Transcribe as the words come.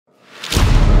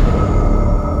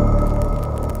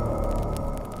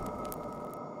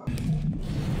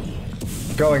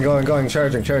Going.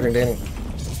 Charging, Danny.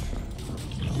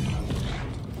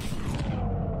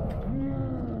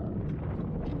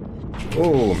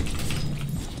 Ooh.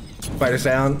 Fighter's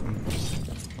down.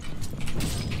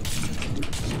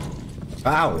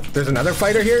 Wow, there's another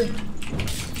fighter here?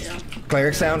 Yeah.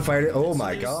 Cleric sound fighter. Oh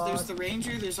my god. There's the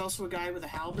ranger, there's also a guy with a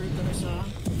halberd that I saw.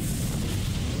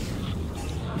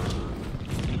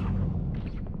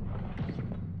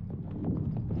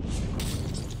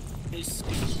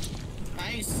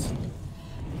 Nice.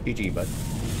 GG, bud.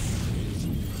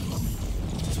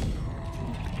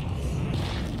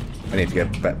 I need to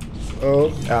get back.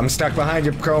 Oh, I'm stuck behind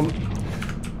you, Chrome.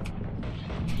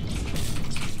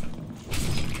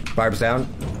 Barb's down.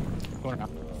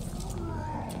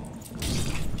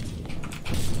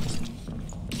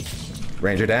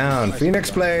 Ranger down. Phoenix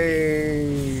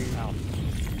play. Ow.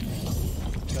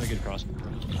 Gotta get across.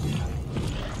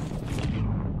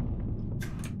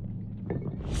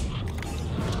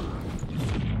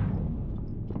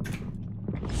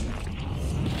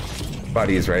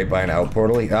 Buddy is right by an out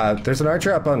portal. There's an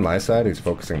archer up on my side who's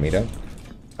focusing me down.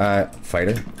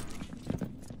 Fighter.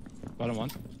 Bottom one.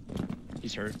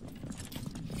 He's hurt.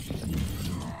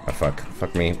 Oh,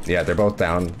 fuck me. Yeah, they're both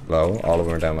down low. All of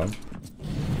them are down low.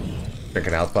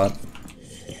 Drinking health pot.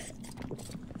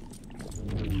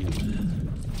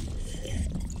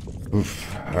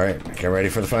 Oof. Alright, get ready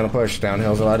for the final push.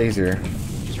 Downhill's a lot easier.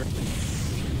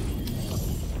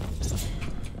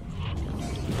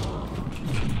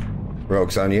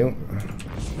 Rogue's on you.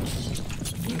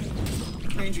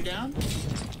 Ranger down.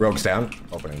 Rogue's down.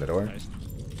 Opening the door. Nice.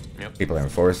 Yep. People are in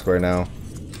forest square now.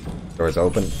 Door's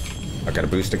open. I got a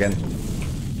boost again.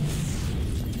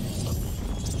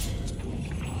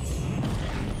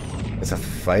 It's a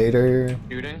fighter.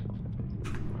 Shooting.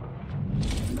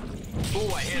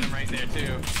 Ooh, I hit him right there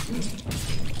too.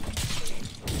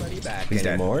 He's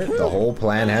anymore. The whole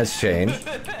plan has changed.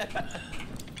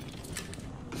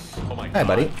 Oh my god. Hi,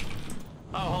 buddy.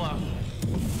 Oh, hold on.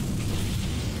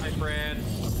 Hi, Fred.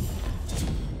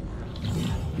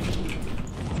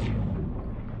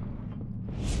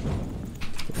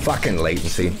 Fucking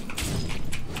latency.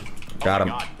 Got him.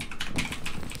 God.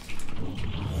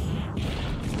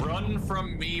 Run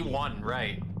from me one,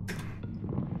 right.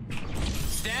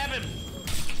 Stab him!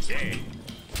 Yeah.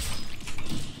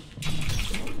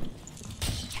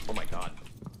 Oh my god.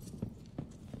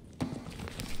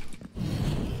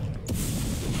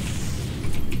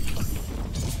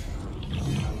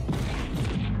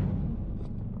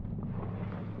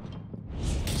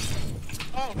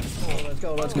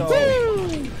 Oh, let's go.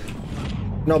 Woo!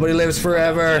 Nobody lives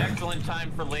forever. Excellent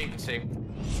time for latency.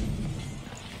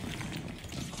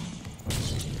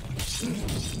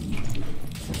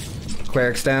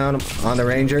 Cleric's down on the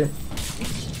ranger.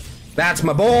 That's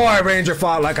my boy. Ranger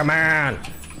fought like a man.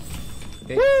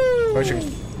 Okay. Pushing.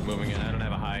 Moving in. I don't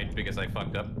have a hide because I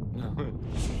fucked up.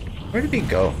 Where did he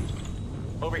go?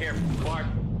 Over here, Clark.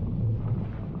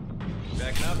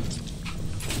 Backing up.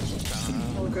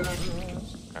 Oh god.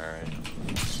 Alright.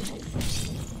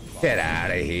 Get out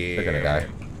of here. They're gonna die.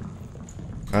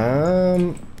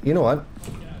 You know what?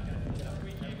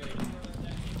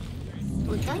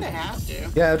 We kinda have to.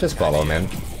 Yeah, just follow him in.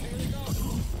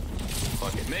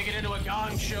 Fuck it. Make it into a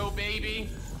gong show, baby.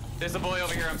 There's a boy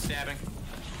over here I'm stabbing.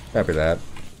 Copy that.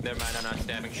 Never mind, I'm not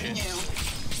stabbing shit. You.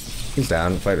 He's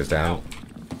down. Fighter's down.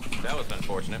 That was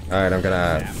unfortunate. Alright, I'm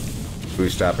gonna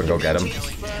boost up and go get him.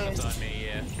 It's on me,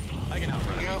 yeah. I can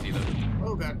outrun him easy though.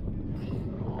 Oh god.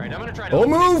 Alright, I'm gonna try to Oh,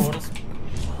 open these move! portals.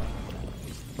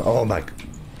 Oh my.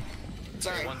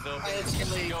 Sorry. One's open. I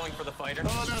accidentally... Going for the fighter.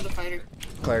 Oh no, the fighter.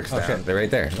 Cleric's down. They're right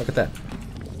there. Look at that.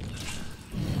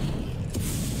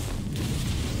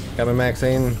 Coming,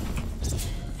 Maxine.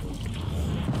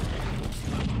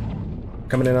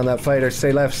 Coming in on that fighter.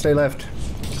 Stay left. Stay left.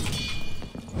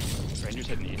 Ranger's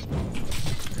heading east.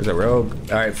 There's a rogue.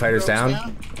 Alright, fighter's Rogue's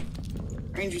down.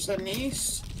 Ranger's heading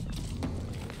east.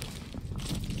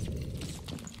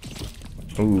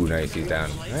 Ooh, nice. He's down.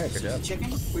 Alright, good job.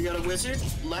 Chicken. We got a wizard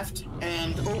left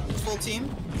and full team.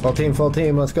 Full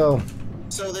team. Let's go.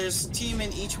 So there's a team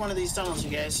in each one of these tunnels, you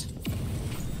guys.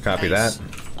 Copy Nice. that.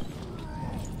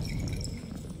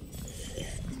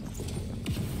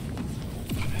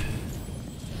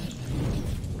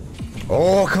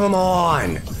 Oh, come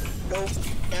on! Go.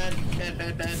 Bad.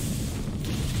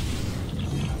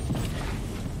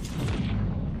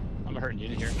 I'm a hurting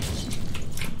unit here.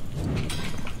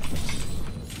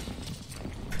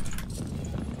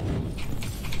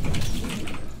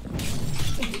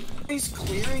 He's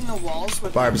clearing the walls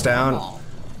with Barb's the down. wall.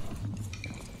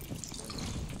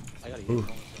 I gotta get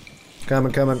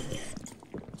Coming.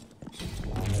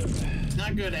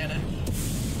 Not good at it.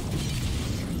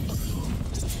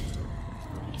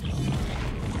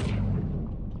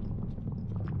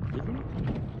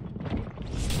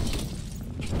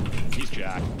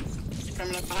 Jack.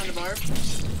 Coming up behind the bar.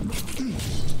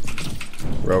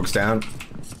 Rogue's down.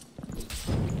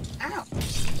 Ow.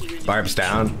 Barb's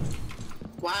down.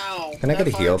 Wow. Can I get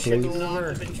a that heal, barb should please? not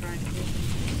have been trying to do.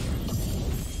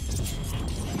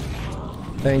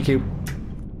 Thank you.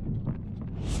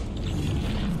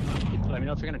 Let me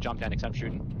know if you're gonna jump down next time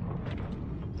shooting.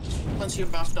 Once you're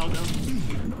buffed, I'll go.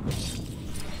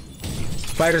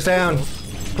 Spider's down.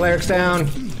 Cleric's down.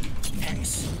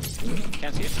 X.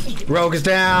 Can't see it. Rogue is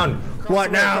down.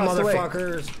 What the way, now, cross the way.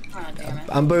 motherfuckers? Ah, damn it.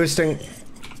 I'm boosting.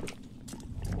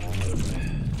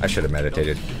 I should have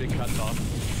meditated. Big cuts off.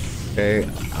 Okay,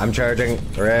 I'm charging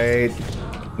right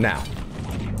now.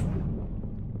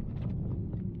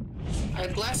 I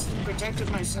blessed and protected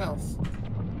myself.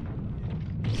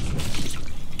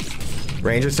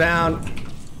 Ranger's down.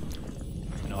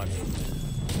 No, I mean.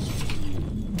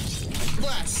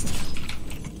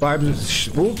 Blessed. Barb's.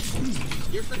 Oop.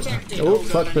 You're protected. Oop, Oh, God,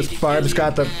 fuck I this. need to Barb's kill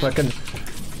got you, the man. fucking.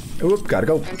 Oop, gotta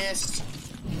go. I missed.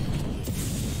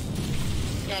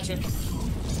 Gotcha.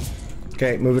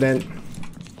 Okay, move it in.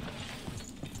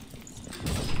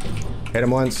 Hit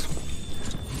him once.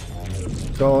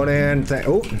 Going in.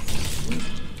 Oop.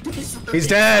 He's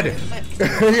dead!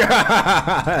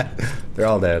 Yeah. They're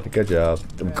all dead. Good job.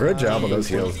 Good job on those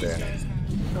heals, Danny.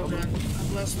 Oh, God. I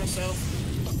blessed myself.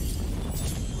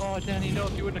 Oh, Danny, no,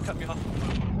 if you wouldn't have cut me off.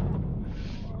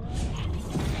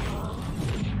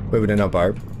 Moving in on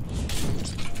Barb.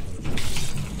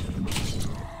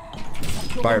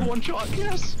 Barb. One shot,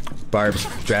 yes! Barb's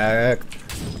Jack.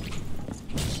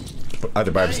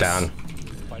 Other Barb's Nice. down.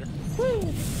 Spider.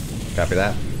 Copy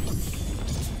that.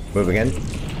 Moving in.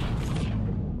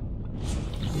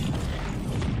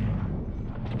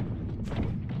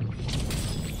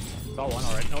 Got one,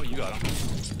 alright. No, you got him.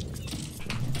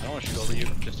 I don't want to shoot over you,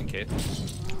 just in case.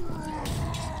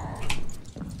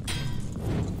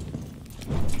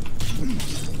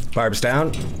 Barb's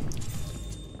down.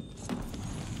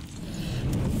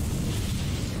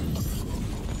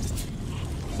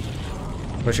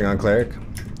 Pushing on Cleric.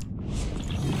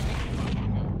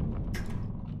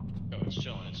 Oh, it's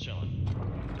chilling, it's chilling.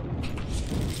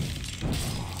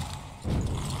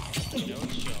 Yo,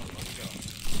 it's chilling, let's go.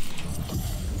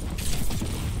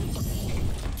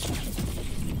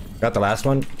 Got the last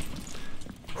one.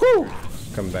 Whew!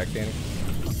 Coming back, Danny.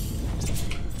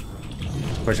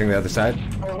 Pushing the other side.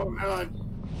 Oh, God.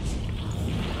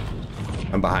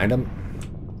 I'm behind him.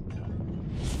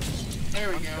 There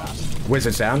we go.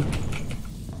 Wizard's down.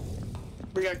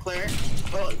 We got Cleric.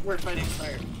 Oh, we're fighting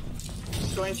Cleric.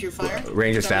 Going through fire.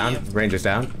 Ranger's Coming down. in. Ranger's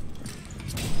down.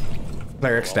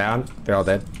 Cleric's down. They're all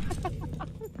dead.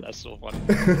 That's so funny.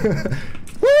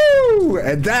 Woo!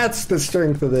 And that's the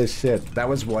strength of this shit. That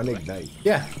was one ignite.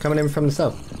 Yeah, coming in from the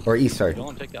south. Or east, sorry.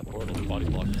 Don't take that portal, the body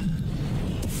block.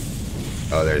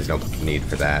 Oh, there's no need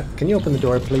for that. Can you open the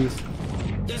door, please?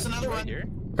 There's another Right one. here?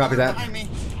 Copy that. Behind me.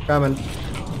 Coming.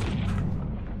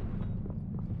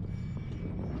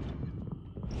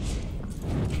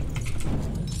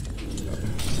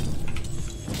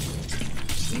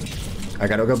 I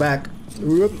gotta go back.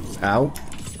 Whoop. Ow.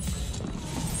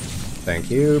 Thank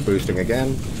you. Boosting again.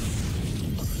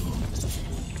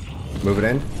 Move it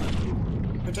in.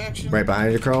 Protection. Right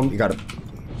behind you, Chrome. You got it.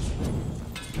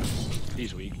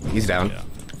 He's weak. He's down. Yeah.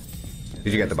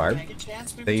 Did you get the barb? Mega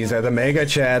chance, maybe? These are the mega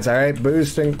chads. All right,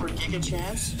 boosting. Or Giga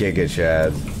chance. Giga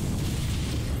chads.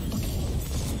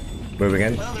 Moving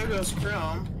in. Well, there goes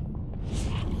Chrome.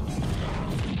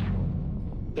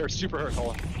 They're super hurt,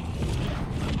 Colin.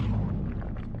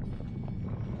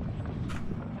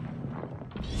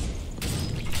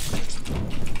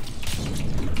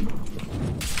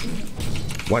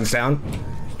 One's down.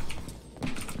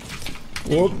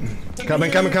 Whoop.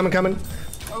 Coming.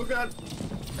 Oh, God.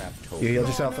 You healed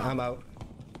yourself. I'm out.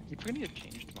 You probably need to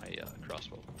change my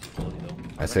crossbow ability, though.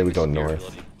 I say we go Spear north.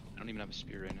 ability. I don't even have a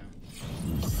spear right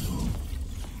now.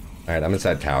 All right, I'm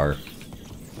inside tower.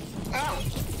 Ow.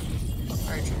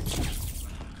 Archer.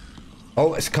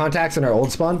 Oh, it's contacts in our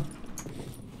old spawn.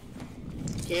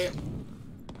 Yeah.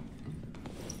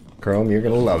 Chrome, you're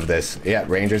gonna love this. Yeah,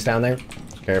 Rangers down there.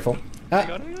 Careful.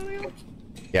 Ah.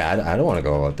 Yeah, I don't want to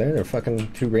go out there. They're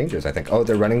fucking two Rangers, I think. Oh,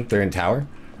 they're running. They're in tower.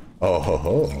 Oh ho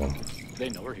ho. They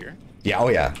know we're here. Yeah. Oh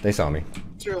yeah. They saw me.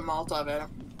 Threw a Molotov at him.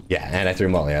 Yeah, and I threw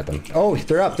Molly at them. Oh,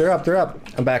 they're up.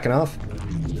 I'm backing off.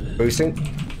 Boosting.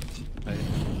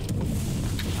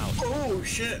 Oh,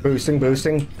 shit. Boosting.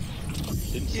 Didn't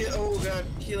see Yeah, oh, God.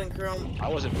 Healing Chrome. I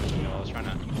wasn't boosting, though. I was trying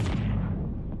to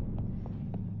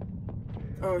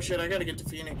Oh, shit. I gotta get to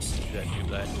Phoenix. do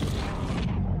that.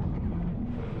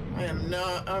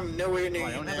 I'm nowhere near Oh, I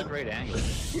you don't have a now. great angle.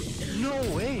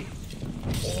 No way!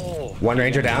 Oh. One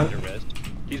ranger down.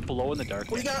 He's below in the dark.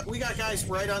 We got guys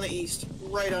right on the east.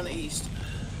 Right on the east.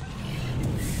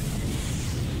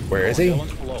 Where is he? That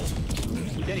one's below.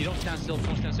 Danny, don't stand still.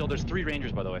 Don't stand still. There's 3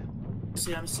 rangers, by the way.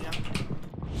 See him.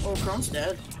 Oh, Chrome's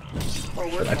dead. Oh,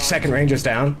 we're That second ranger's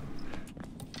down.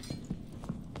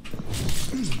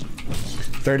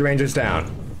 Third ranger's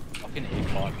down. Fucking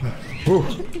A-pod. Whew.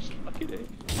 Fucking A.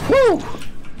 Whew.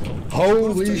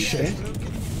 Holy shit.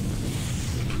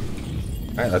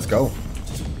 Alright, let's go.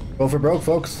 Go for broke,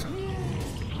 folks.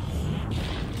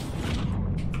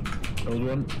 Old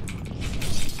one.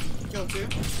 Kill 2.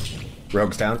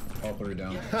 Rogue's down. All 3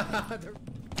 down.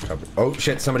 Oh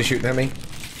shit, somebody shooting at me.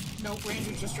 Nope,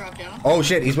 Ranger just dropped down. Oh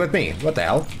shit, he's with me. What the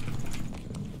hell?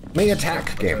 Me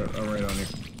attack game. I'm right on you.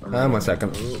 1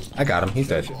 second. I got him. He's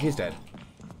dead. He's dead.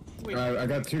 I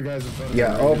got 2 guys in front of me.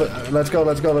 Yeah, oh, but let's go.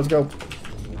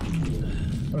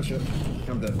 Oh shit.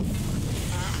 I'm dead.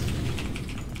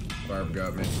 Barb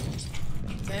got me.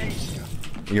 Thanks.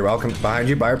 You're welcome. Behind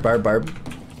you, Barb.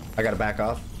 I gotta back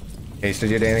off. Hasted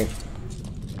you, Danny.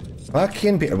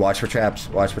 Fucking watch for traps.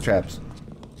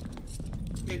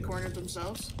 They cornered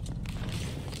themselves.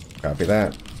 Copy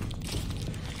that.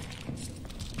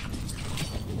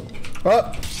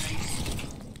 Oh!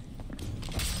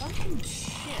 Fucking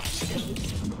shit.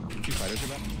 2 fighters are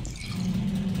back.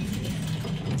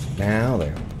 Now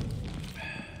there.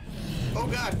 Oh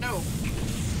god, no.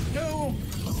 No!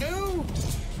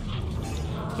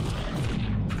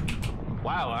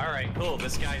 Wow, alright, cool.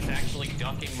 This guy's actually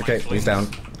ducking my Okay, swings. he's down.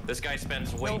 This guy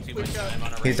spends way Nope, too we much got- time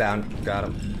on a He's range. down. Got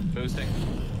him. Boosting.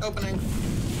 Opening.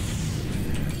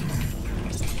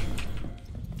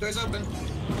 Door's open.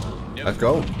 Yep. Let's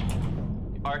go.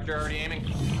 Archer already aiming.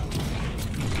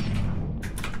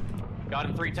 Got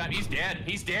him 3 times.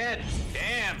 He's dead.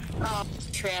 Damn. Oh,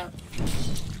 trap.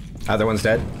 Other one's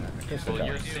dead. Well,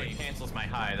 your save cancels my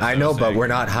high. That's I what know, I'm but saying. we're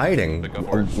not hiding. But go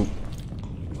for it.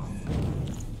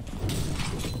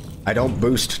 I don't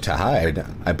boost to hide.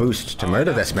 I boost to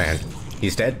murder this man.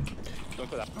 He's dead. Don't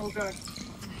go that. Oh god.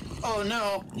 Oh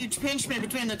no. You pinched me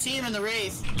between the team and the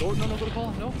Wraith. No, go to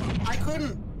call. No. I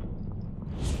couldn't.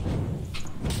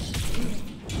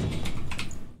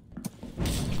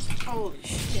 Holy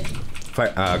shit.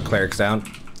 Cleric's down.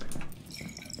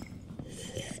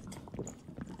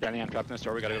 Danny, I'm trapped in the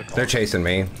store. We gotta go to call. They're chasing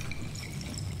me.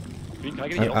 Can I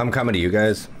get a heal? I'm coming to you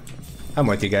guys. I'm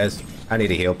with you guys. I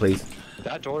need a heal, please.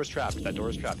 That door is trapped. Don't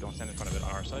stand in front of it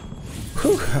on our side.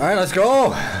 Whew. Alright, let's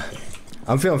go.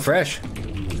 I'm feeling fresh.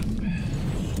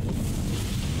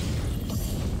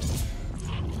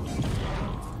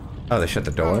 Oh, they shut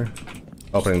the door.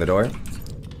 Opening the door.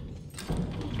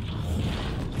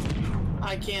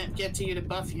 I can't get to you to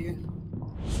buff you.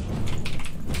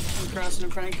 I'm crossing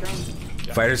in front of Chrome.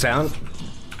 Fighters down.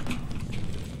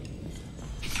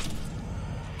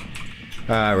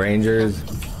 Rangers.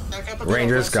 Back up a bit,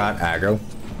 Rangers I'll got aggro.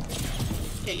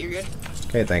 Okay, you're good.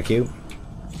 Okay, thank you.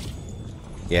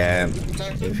 Yeah,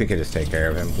 if you could just take care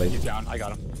of him, please. He's down. I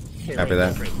got him. Okay, After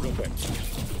that. Real quick.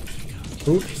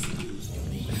 Oops.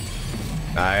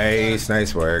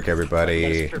 Nice work,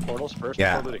 everybody. Secure portals first.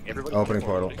 Yeah, before looting. Everybody opening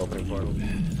before portal, looting. opening portal.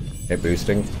 Hit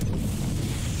boosting,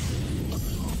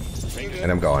 Ranger,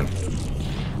 and I'm going.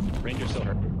 Ranger still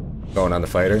hurt. Going on the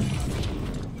fighter.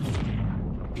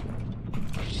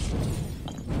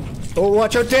 Oh,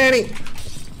 watch out, Danny!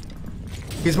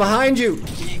 He's behind you!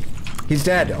 He's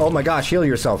dead. Oh my gosh, heal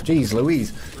yourself. Jeez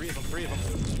Louise. 3 of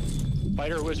them.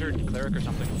 Fighter, wizard, cleric, or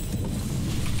something.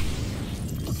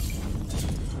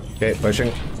 Okay, pushing.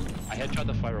 I headshot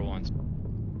the fighter once.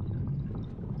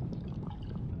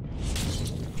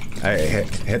 I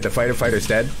hit the fighter. Fighter's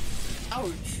dead. Ouch.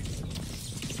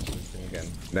 Again.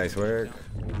 Nice work.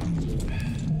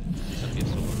 Sent me a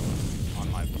silver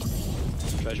on my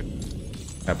treasure.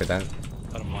 Copy that.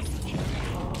 Got him once.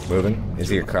 Moving. Is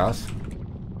he across?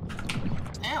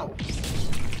 Ow.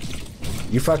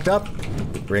 You fucked up.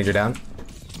 Ranger down.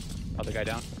 Other guy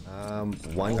down.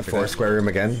 One. The 4 square room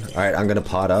again. Alright, I'm gonna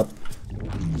pot up.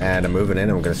 And I'm moving in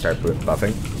and I'm gonna start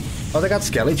buffing. Oh, they got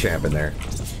Skelly Champ in there.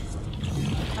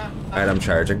 Alright, I'm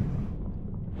charging.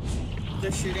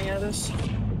 They're shooting at us.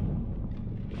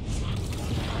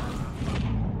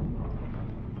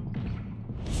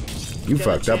 You Got a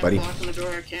fucked up, champ buddy. blocking the door,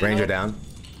 I can't Ranger help. down.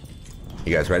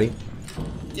 You guys ready?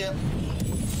 Yep.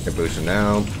 They're boosting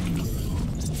now.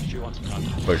 Shoot once. Not.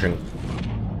 Pushing.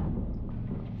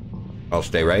 I'll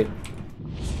stay right.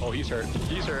 Oh, he's hurt.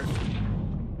 He's hurt.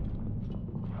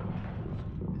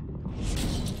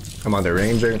 I'm on the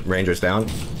Ranger. Ranger's down.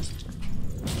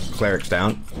 Cleric's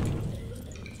down.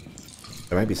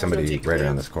 There might be somebody take right clear.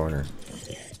 around this corner.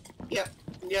 Yep.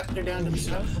 Yep, they're down to the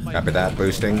south. Copy that.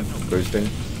 Boosting. Boosting.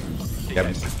 Hey, Yep.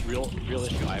 guys, real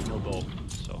issue. I have no bow,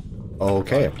 so.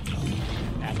 Okay.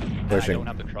 And I Pushing. don't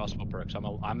have the crossbow perks.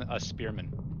 I'm a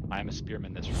spearman. I am a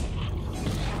spearman this round.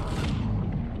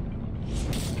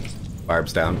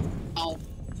 Barb's down. Oh.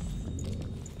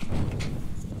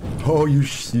 Oh, you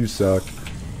suck.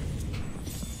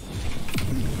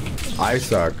 I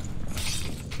suck.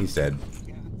 He's dead.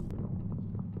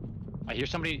 I hear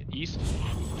somebody east.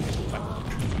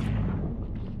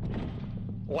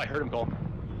 Oh, I heard him go.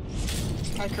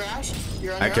 I crashed.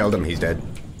 You're on I your killed own? him. He's dead.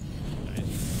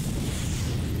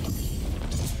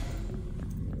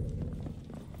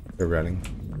 They're running.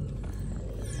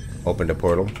 Opened a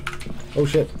portal. Oh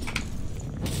shit.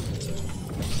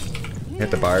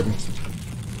 Hit the barb.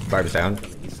 Barb's down.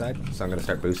 East side. So I'm gonna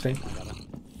start boosting.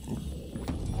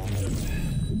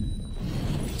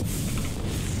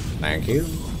 Thank you.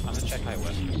 I'm gonna check high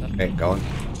west for a second. Okay, going.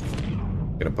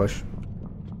 Gonna push.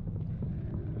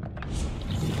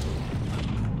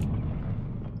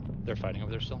 They're fighting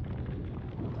over there still.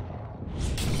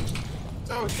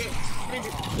 Oh shit.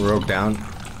 Ranger. Rogue down.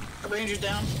 Ranger's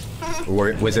down.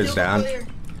 Wizard's down.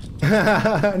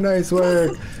 Nice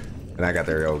work. And I got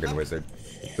the Rogue and Wizard.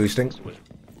 Boosting.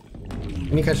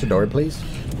 Can you catch the door, please?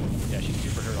 Yeah, she's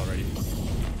super hurt already.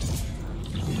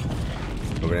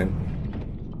 Moving in.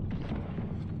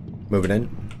 Moving in.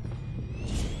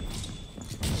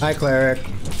 Hi, Cleric.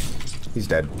 He's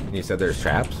dead. You said there's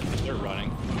traps? They're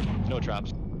running. No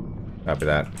traps. Copy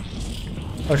that.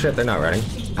 Oh shit, they're not running.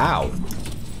 Ow!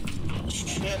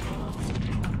 Shit.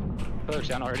 Cleric's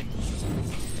down already.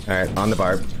 Alright, on the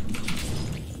barb.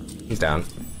 He's down.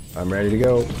 I'm ready to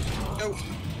go. Oh.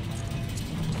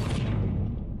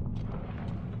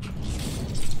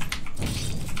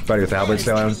 Buddy with the halberd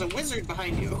still on. There's a wizard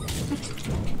behind you.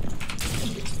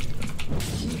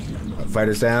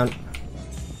 Fighter's down.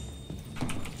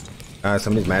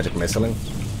 Somebody's magic missiling.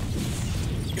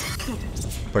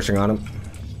 Pushing on him.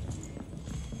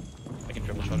 I can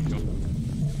triple shot him too.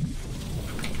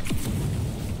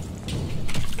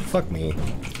 Fuck me.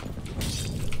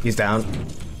 He's down.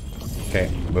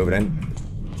 Okay, moving in.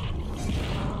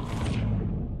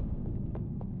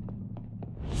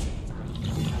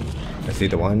 I see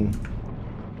the one.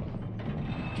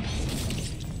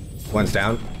 One's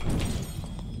down.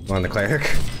 One on the cleric.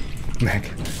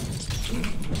 Mech.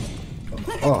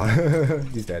 Oh,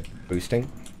 he's dead.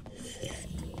 Boosting.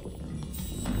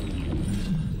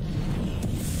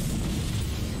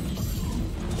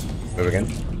 Move again.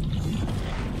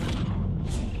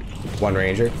 One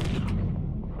ranger.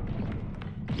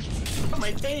 Oh,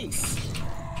 my face.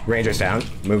 Ranger's down.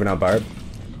 Moving on barb.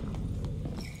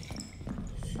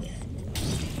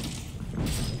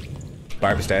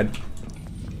 Barb's dead.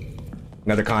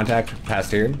 Another contact.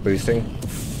 Past here. Boosting.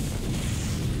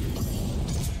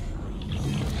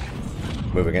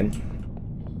 Move again.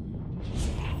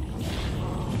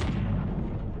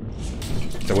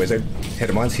 It's a wizard. Hit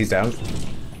him once. He's down.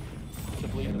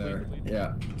 In there.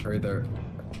 Yeah, right there.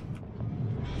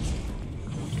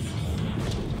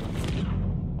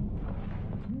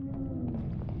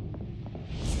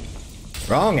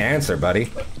 Wrong answer, buddy. He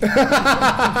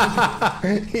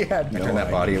had to turn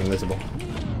that body invisible.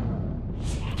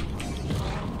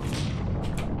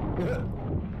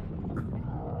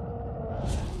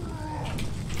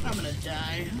 I'm gonna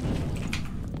die.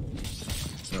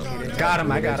 Got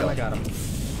him, I got him.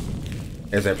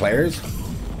 Is there players?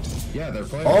 Yeah, they're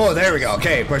playing. Oh, there we go.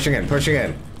 Okay, pushing in, pushing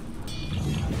in.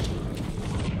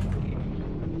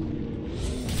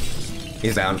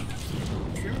 He's down.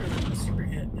 Super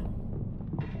hit.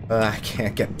 I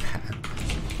can't get that.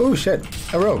 Oh shit,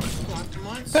 a rogue. Blocked him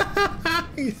once.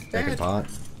 He's taking pot.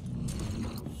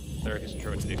 Cleric isn't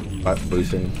sure what to do. Pot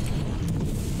boosting.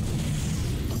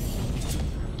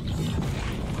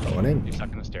 Going in. He's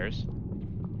stuck in the stairs.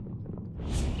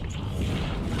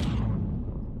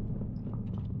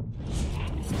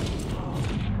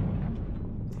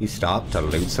 He stopped to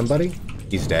loot somebody?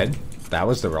 He's dead? That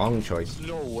was the wrong choice.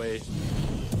 No way.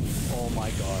 Oh my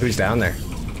god. Who's down there?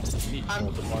 Need I'm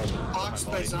hold the marble on my boxed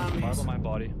by body. zombies. Marble my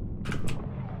body.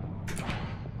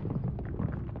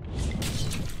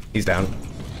 He's down.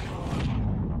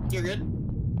 You're good?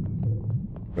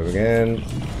 Moving in.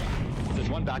 There's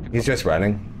one back. He's just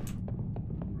running.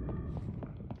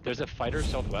 There's a fighter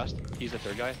southwest. He's the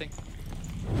third guy, I think.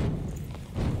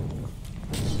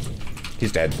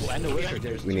 He's dead. Oh, and the wizard.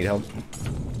 There's We need help.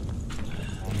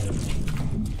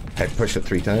 Head push it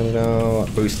 3 times now.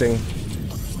 Boosting.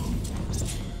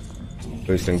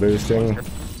 Boosting, boosting.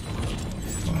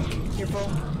 Careful.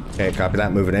 Okay, copy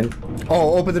that. Moving in.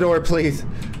 Oh, open the door, please.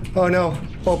 Oh no.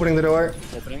 Opening the door.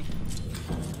 opening.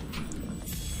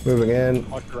 Moving in.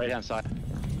 Watch the right hand side.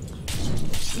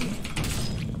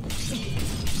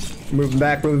 Moving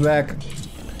back, moving back.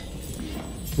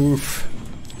 Oof.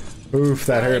 Oof,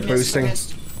 that hurt. Boosting.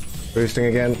 Boosting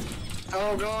again.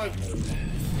 Oh god.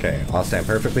 Okay, I'll stand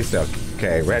perfectly still.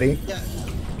 Okay, ready? Yeah.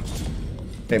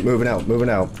 Okay, moving out, moving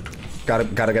out.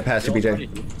 Gotta get past you,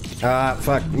 BJ. Ah,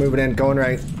 fuck, moving in, going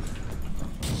right.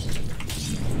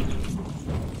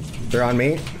 They're on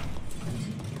me.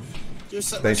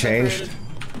 They changed.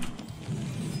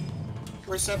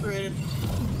 We're separated.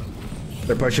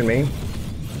 They're pushing me.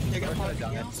 They got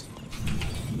something else.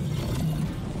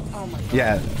 Oh my god.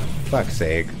 Yeah, fuck's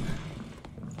sake.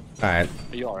 Alright.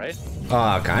 Are you alright?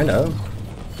 Kind of.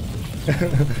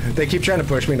 They keep trying to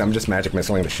push me and I'm just magic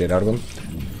missiling the shit out of them.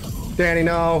 Danny,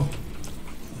 no!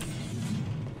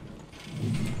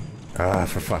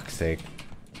 For fuck's sake.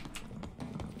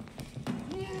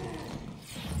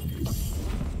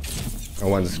 Oh,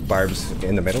 one's Barb's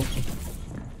in the middle.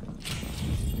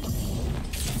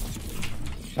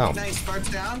 Oh. Nice, Barb's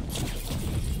down.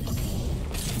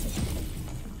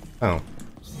 Oh.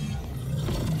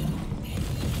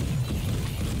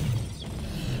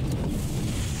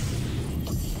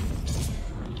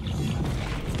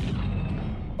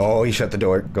 Oh, he shut the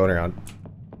door. Going around.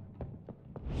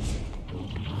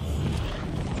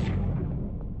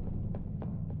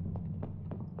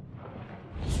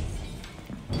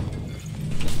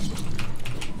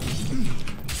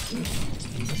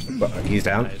 He's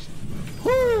down. Nice.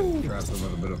 Woo! Trap him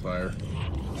with a bit of fire.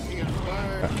 We got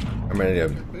fire. I'm ready to.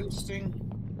 Boosting.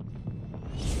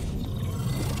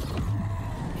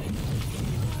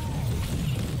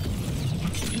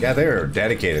 Yeah, they're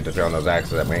dedicated to throwing those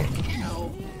axes at me.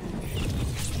 Ow.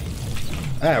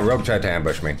 Ah, Rogue tried to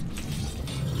ambush me.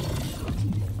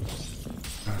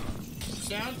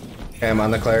 Down. Okay, I'm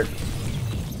on the cleric.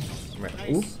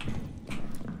 Ooh. Nice.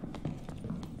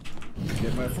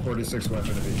 Get my 46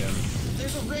 weapon if you can.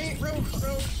 There's a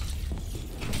rogue.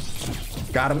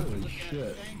 Got him. Holy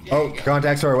shit. Oh,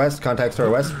 contacts to our west. Contacts to our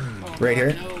west. Oh, Right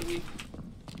here. no, we...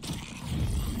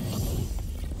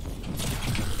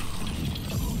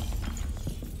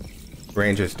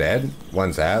 Ranger's dead.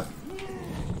 One zap.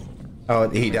 Oh,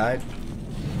 he died.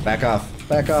 Back off.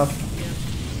 Back off.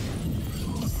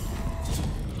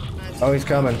 Oh, he's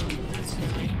coming.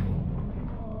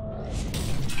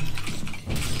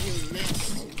 You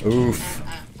missed. Oof.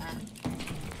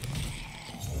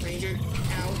 Ranger,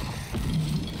 out.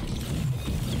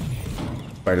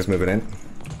 Spider's moving in.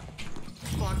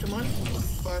 Clocked him one.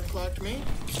 Barb clocked me.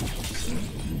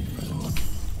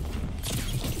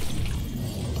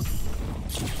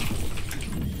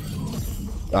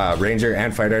 Ranger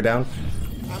and fighter are down.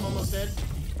 I'm almost dead.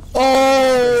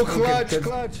 Oh, clutch, good,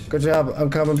 clutch. Good job. I'm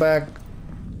coming back.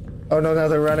 Oh no, now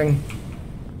they're running.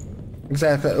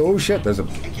 Exactly. Oh shit, there's a.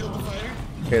 I killed the fighter.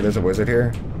 Okay, there's a wizard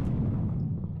here.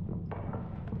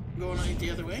 Going right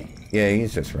the other way. Yeah,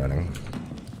 he's just running.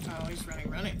 Oh, he's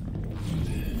running.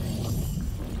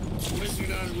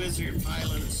 Wizard on wizard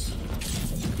violence.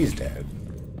 He's dead.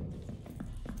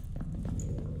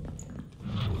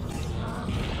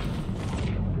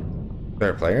 Is there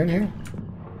a player in here?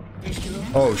 There's two of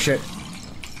them. Oh shit.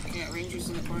 Yeah, Ranger's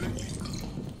in the corner.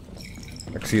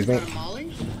 Excuse me. Got a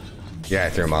Molly. Yeah, I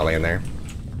threw a molly in there.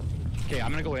 Okay, I'm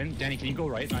gonna go in. Danny, can you go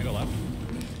right and I go left?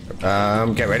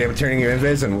 Get ready. I'm turning you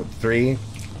invis in 3.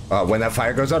 When that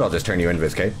fire goes out, I'll just turn you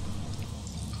invis, okay?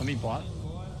 Let me bot.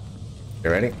 You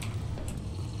ready?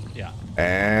 Yeah.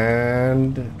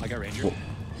 And I got Ranger.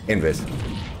 invis.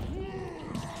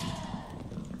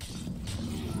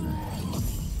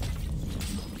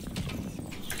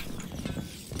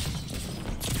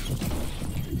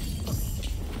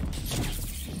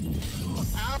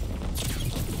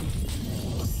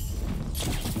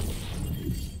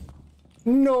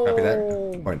 No. Copy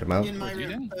that. Point him out. In my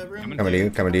room. Coming to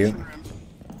you. Coming to you.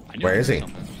 I knew Where there is was he?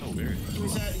 something so weird.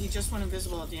 He just went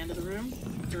invisible at the end of the room,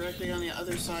 directly on the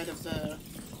other side of the...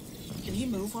 Can he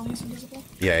move while he's invisible?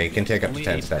 Yeah, he can take up to Only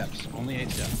 10 8 steps. steps. Only 8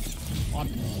 steps. On.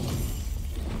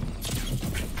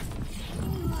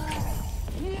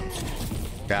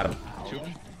 Got him. 2.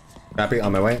 Copy.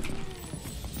 On my way.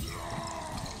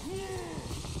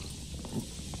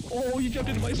 Oh, you jumped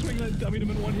into my swing and I dummied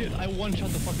him in one hit. I one-shot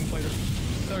the fucking fighter.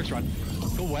 Cleric's run.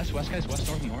 Go west, guys. West,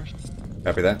 north, and north.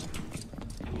 Copy that.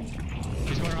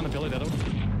 He's going around the pillar, that over.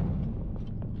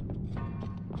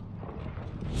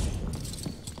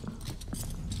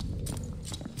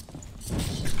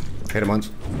 Hit him once.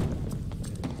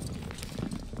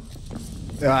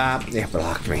 Ah, yeah,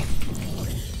 blocked me.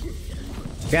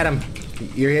 Get him.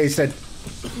 You're hasted.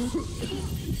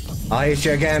 I'll haste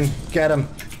you again. Get him.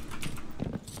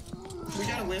 We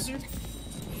got a wizard.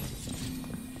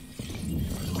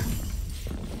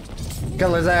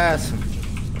 Kill his ass.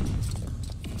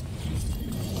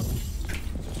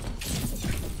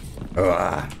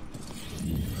 Ugh.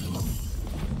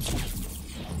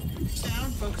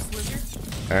 Down, focus the wizard.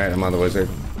 Alright, I'm on the wizard.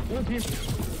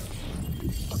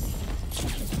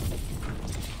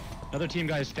 Another team,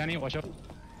 guys, standing. Watch out.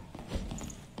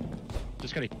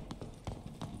 Just kidding.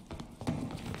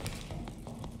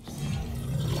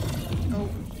 Oh,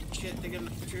 shit, they got an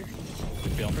archer.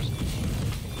 Fail first.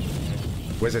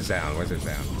 Wizard's down, wizard's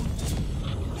down.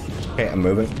 Okay, I'm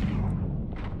moving.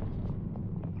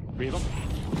 3 of them.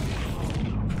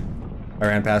 I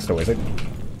ran past a wizard.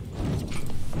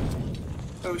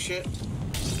 Oh shit.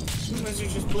 The wizard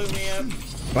just blew me up.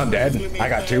 I'm dead. I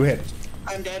got 2 hits.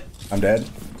 I'm dead. I'm dead.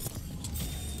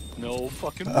 No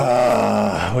fucking. We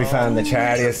found the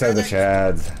chattiest of the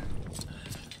chads.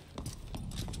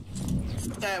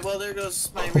 Well, there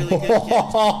goes my really good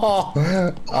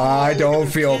kid. I don't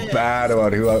feel bad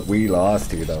about who we lost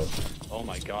to though. Oh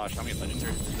my gosh, how many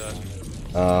legendaries is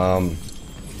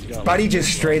that? Buddy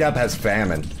just straight up has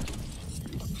famine.